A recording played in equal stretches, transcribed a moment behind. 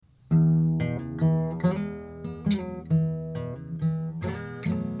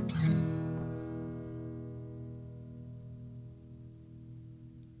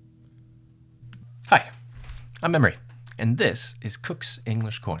I'm Emery, and this is Cook's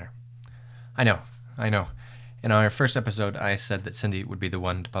English Corner. I know. In our first episode, I said that Cindy would be the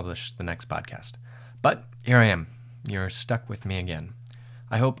one to publish the next podcast. But here I am. You're stuck with me again.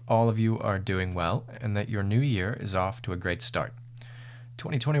 I hope all of you are doing well and that your new year is off to a great start.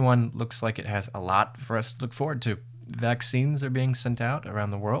 2021 looks like it has a lot for us to look forward to. Vaccines are being sent out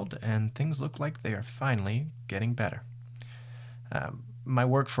around the world, and things look like they are finally getting better. My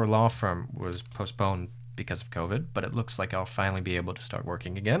work for a law firm was postponed because of COVID, but it looks like I'll finally be able to start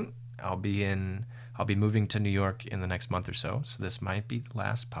working again. I'll be moving to New York in the next month or so this might be the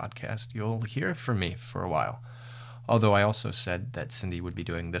last podcast you'll hear from me for a while. Although I also said that Cindy would be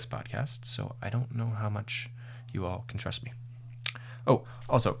doing this podcast, so I don't know how much you all can trust me. Oh,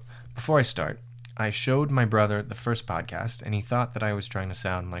 also, before I start, I showed my brother the first podcast, and he thought that I was trying to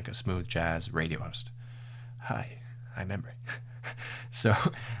sound like a smooth jazz radio host. Hi, I'm Emery. So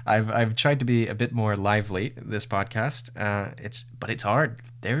I've tried to be a bit more lively this podcast. But it's hard.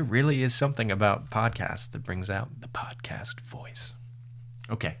 There really is something about podcasts that brings out the podcast voice.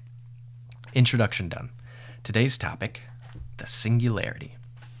 Okay, introduction done. Today's topic, the singularity.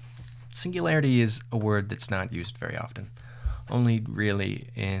 Singularity is a word that's not used very often, only really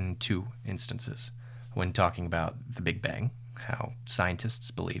in two instances. When talking about the Big Bang, how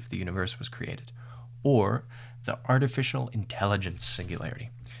scientists believe the universe was created, or the artificial intelligence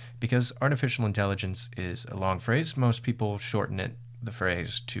singularity. Because artificial intelligence is a long phrase, most people shorten the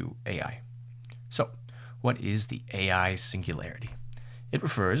phrase to AI. So, what is the AI singularity? It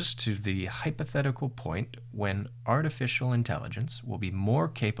refers to the hypothetical point when artificial intelligence will be more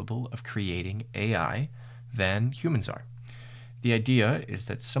capable of creating AI than humans are. The idea is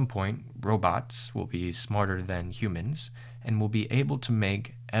that at some point, robots will be smarter than humans and will be able to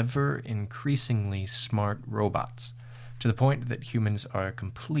make ever increasingly smart robots, to the point that humans are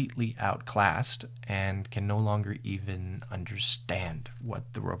completely outclassed and can no longer even understand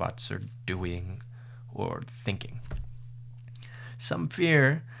what the robots are doing or thinking. Some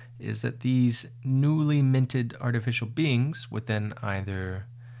fear is that these newly minted artificial beings would then either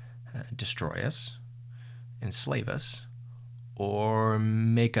destroy us, enslave us, or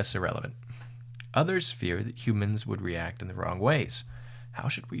make us irrelevant. Others fear that humans would react in the wrong ways. How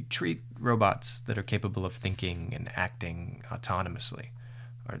should we treat robots that are capable of thinking and acting autonomously?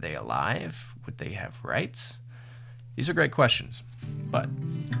 Are they alive? Would they have rights? These are great questions. But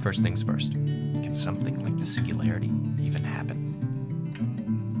first things first, can something like the singularity even happen?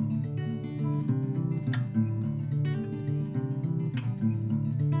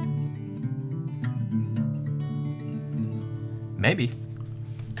 Maybe.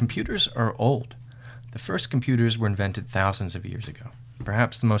 Computers are old. The first computers were invented thousands of years ago.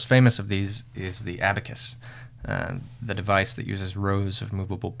 Perhaps the most famous of these is the abacus, the device that uses rows of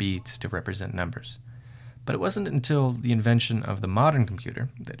movable beads to represent numbers. But it wasn't until the invention of the modern computer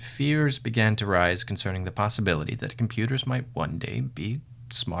that fears began to rise concerning the possibility that computers might one day be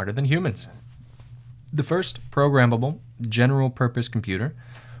smarter than humans. The first programmable, general-purpose computer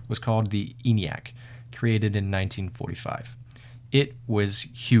was called the ENIAC, created in 1945. It was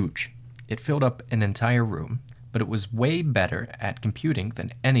huge. It filled up an entire room, but it was way better at computing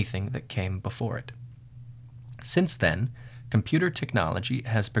than anything that came before it. Since then, computer technology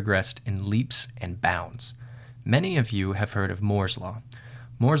has progressed in leaps and bounds. Many of you have heard of Moore's Law.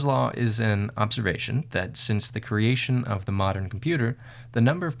 Moore's Law is an observation that since the creation of the modern computer, the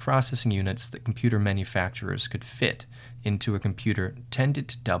number of processing units that computer manufacturers could fit into a computer tended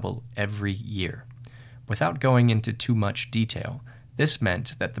to double every year. Without going into too much detail, this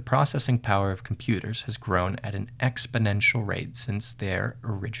meant that the processing power of computers has grown at an exponential rate since their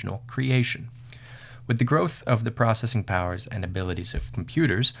original creation. With the growth of the processing powers and abilities of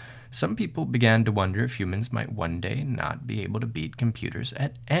computers, some people began to wonder if humans might one day not be able to beat computers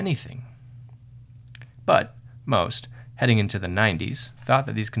at anything. But most, heading into the 90s, thought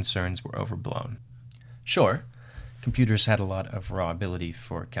that these concerns were overblown. Sure, computers had a lot of raw ability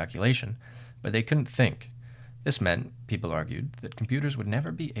for calculation, but they couldn't think. This meant, people argued, that computers would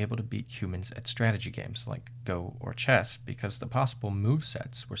never be able to beat humans at strategy games like Go or chess because the possible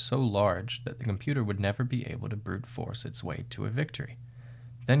movesets were so large that the computer would never be able to brute force its way to a victory.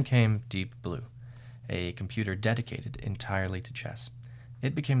 Then came Deep Blue, a computer dedicated entirely to chess.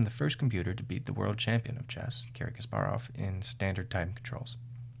 It became the first computer to beat the world champion of chess, Garry Kasparov, in standard time controls.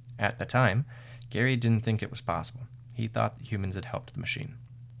 At the time, Garry didn't think it was possible. He thought that humans had helped the machine.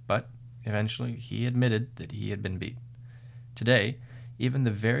 But eventually, he admitted that he had been beat. Today, even the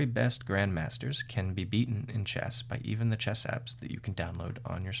very best grandmasters can be beaten in chess by even the chess apps that you can download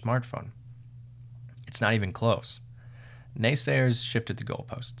on your smartphone. It's not even close. Naysayers shifted the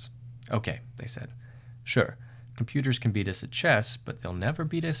goalposts. Okay, they said. Sure, Computers can beat us at chess, but they'll never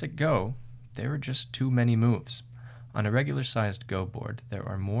beat us at Go. There are just too many moves. On a regular-sized Go board, there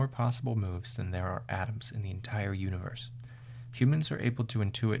are more possible moves than there are atoms in the entire universe. Humans are able to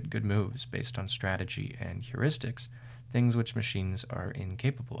intuit good moves based on strategy and heuristics, things which machines are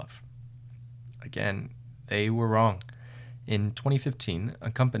incapable of. Again, they were wrong. In 2015,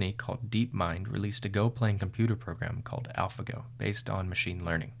 a company called DeepMind released a Go-playing computer program called AlphaGo based on machine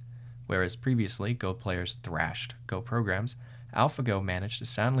learning. Whereas previously Go players thrashed Go programs, AlphaGo managed to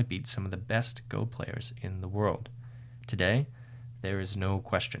soundly beat some of the best Go players in the world. Today, there is no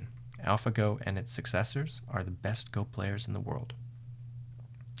question. AlphaGo and its successors are the best Go players in the world.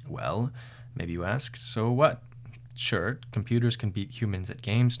 Well, maybe you ask, so what? Sure, computers can beat humans at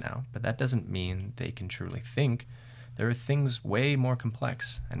games now, but that doesn't mean they can truly think. There are things way more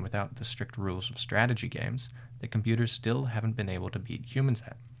complex, and without the strict rules of strategy games, the computers still haven't been able to beat humans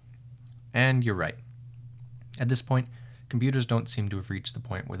at. And you're right. At this point, computers don't seem to have reached the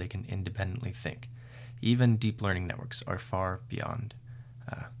point where they can independently think. Even deep learning networks are far behind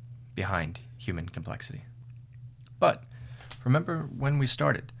human complexity. But remember when we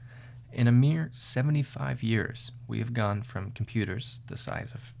started. In a mere 75 years, we have gone from computers the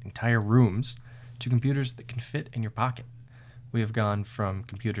size of entire rooms to computers that can fit in your pocket. We have gone from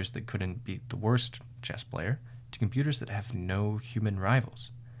computers that couldn't beat the worst chess player to computers that have no human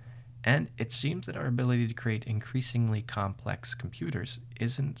rivals. And it seems that our ability to create increasingly complex computers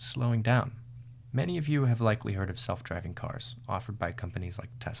isn't slowing down. Many of you have likely heard of self-driving cars offered by companies like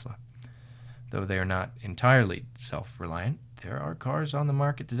Tesla. Though they are not entirely self-reliant, there are cars on the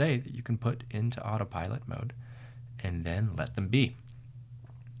market today that you can put into autopilot mode and then let them be.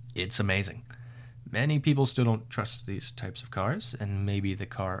 It's amazing. Many people still don't trust these types of cars, and maybe the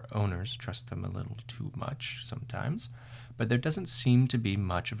car owners trust them a little too much sometimes, but there doesn't seem to be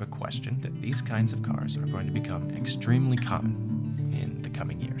much of a question that these kinds of cars are going to become extremely common in the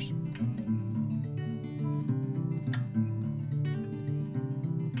coming years.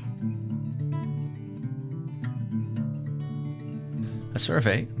 A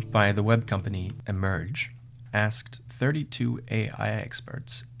survey by the web company Emerge asked 32 AI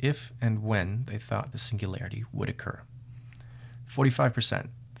experts if and when they thought the singularity would occur. 45%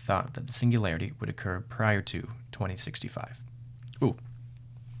 thought that the singularity would occur prior to 2065. Ooh,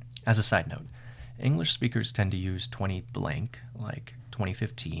 as a side note, English speakers tend to use 20 blank, like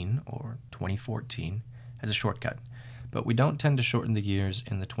 2015 or 2014, as a shortcut, but we don't tend to shorten the years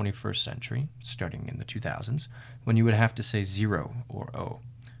in the 21st century, starting in the 2000s, when you would have to say 0 or O.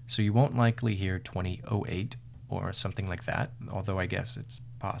 So you won't likely hear 2008 or something like that, although I guess it's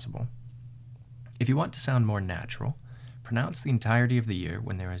possible. If you want to sound more natural, pronounce the entirety of the year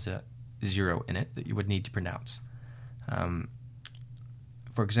when there is a 0 in it that you would need to pronounce.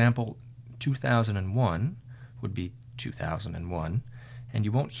 For example, 2001 would be 2001, and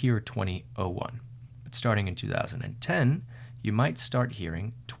you won't hear 2001. But starting in 2010, you might start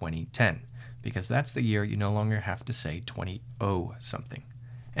hearing 2010, because that's the year you no longer have to say 20 something.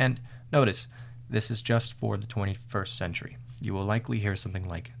 And notice, this is just for the 21st century. You will likely hear something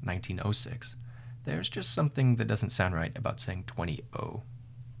like 1906. There's just something that doesn't sound right about saying 20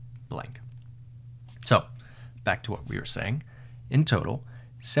 blank. So, back to what we were saying. In total,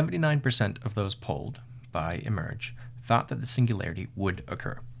 79% of those polled by Emerge thought that the singularity would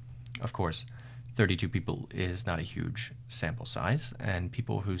occur. Of course, 32 people is not a huge sample size, and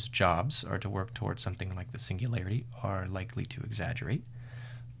people whose jobs are to work towards something like the singularity are likely to exaggerate.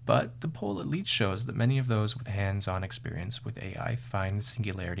 But the poll at least shows that many of those with hands-on experience with AI find the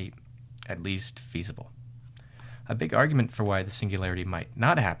singularity at least feasible. A big argument for why the singularity might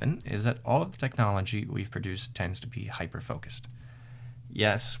not happen is that all of the technology we've produced tends to be hyper-focused.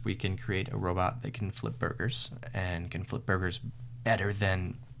 Yes, we can create a robot that can flip burgers, and can flip burgers better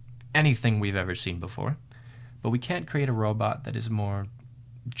than anything we've ever seen before, but we can't create a robot that is more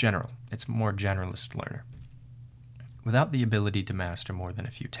general. It's a more generalist learner. Without the ability to master more than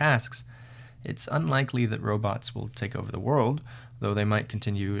a few tasks, it's unlikely that robots will take over the world, though they might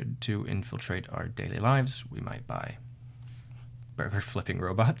continue to infiltrate our daily lives. We might buy burger-flipping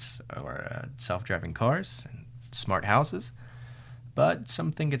robots, or self-driving cars, and smart houses, but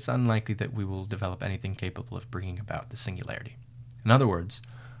some think it's unlikely that we will develop anything capable of bringing about the singularity. In other words,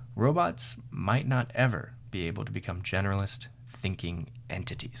 robots might not ever be able to become generalist, thinking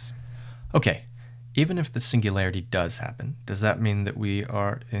entities. Okay, even if the singularity does happen, does that mean that we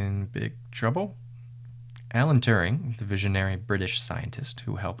are in big trouble? Alan Turing, the visionary British scientist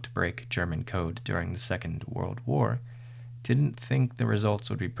who helped break German code during the Second World War, didn't think the results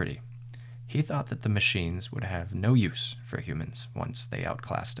would be pretty. He thought that the machines would have no use for humans once they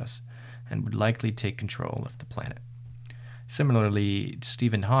outclassed us, and would likely take control of the planet. Similarly,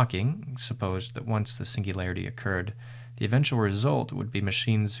 Stephen Hawking supposed that once the singularity occurred, the eventual result would be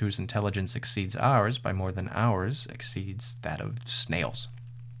machines whose intelligence exceeds ours by more than ours exceeds that of snails.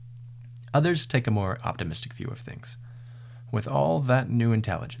 Others take a more optimistic view of things. With all that new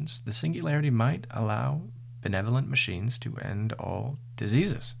intelligence, the singularity might allow benevolent machines to end all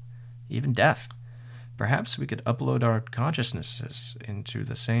diseases, even death. Perhaps we could upload our consciousnesses into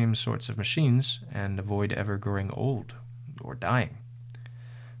the same sorts of machines and avoid ever growing old or dying.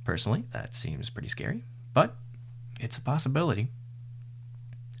 Personally, that seems pretty scary, but it's a possibility.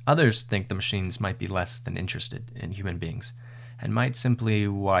 Others think the machines might be less than interested in human beings and might simply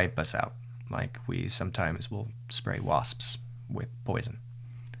wipe us out, like we sometimes will spray wasps with poison.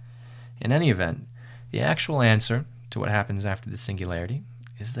 In any event, the actual answer to what happens after the singularity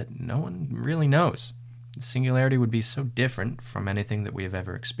is that no one really knows. The singularity would be so different from anything that we have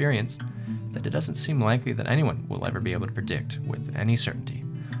ever experienced that it doesn't seem likely that anyone will ever be able to predict with any certainty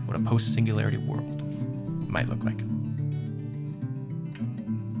what a post-singularity world might look like.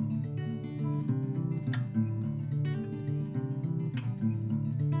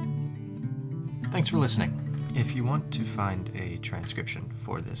 Thanks for listening. If you want to find a transcription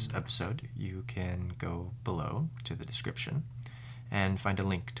for this episode, you can go below to the description and find a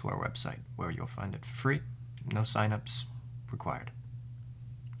link to our website where you'll find it for free. No sign-ups required.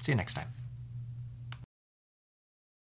 See you next time.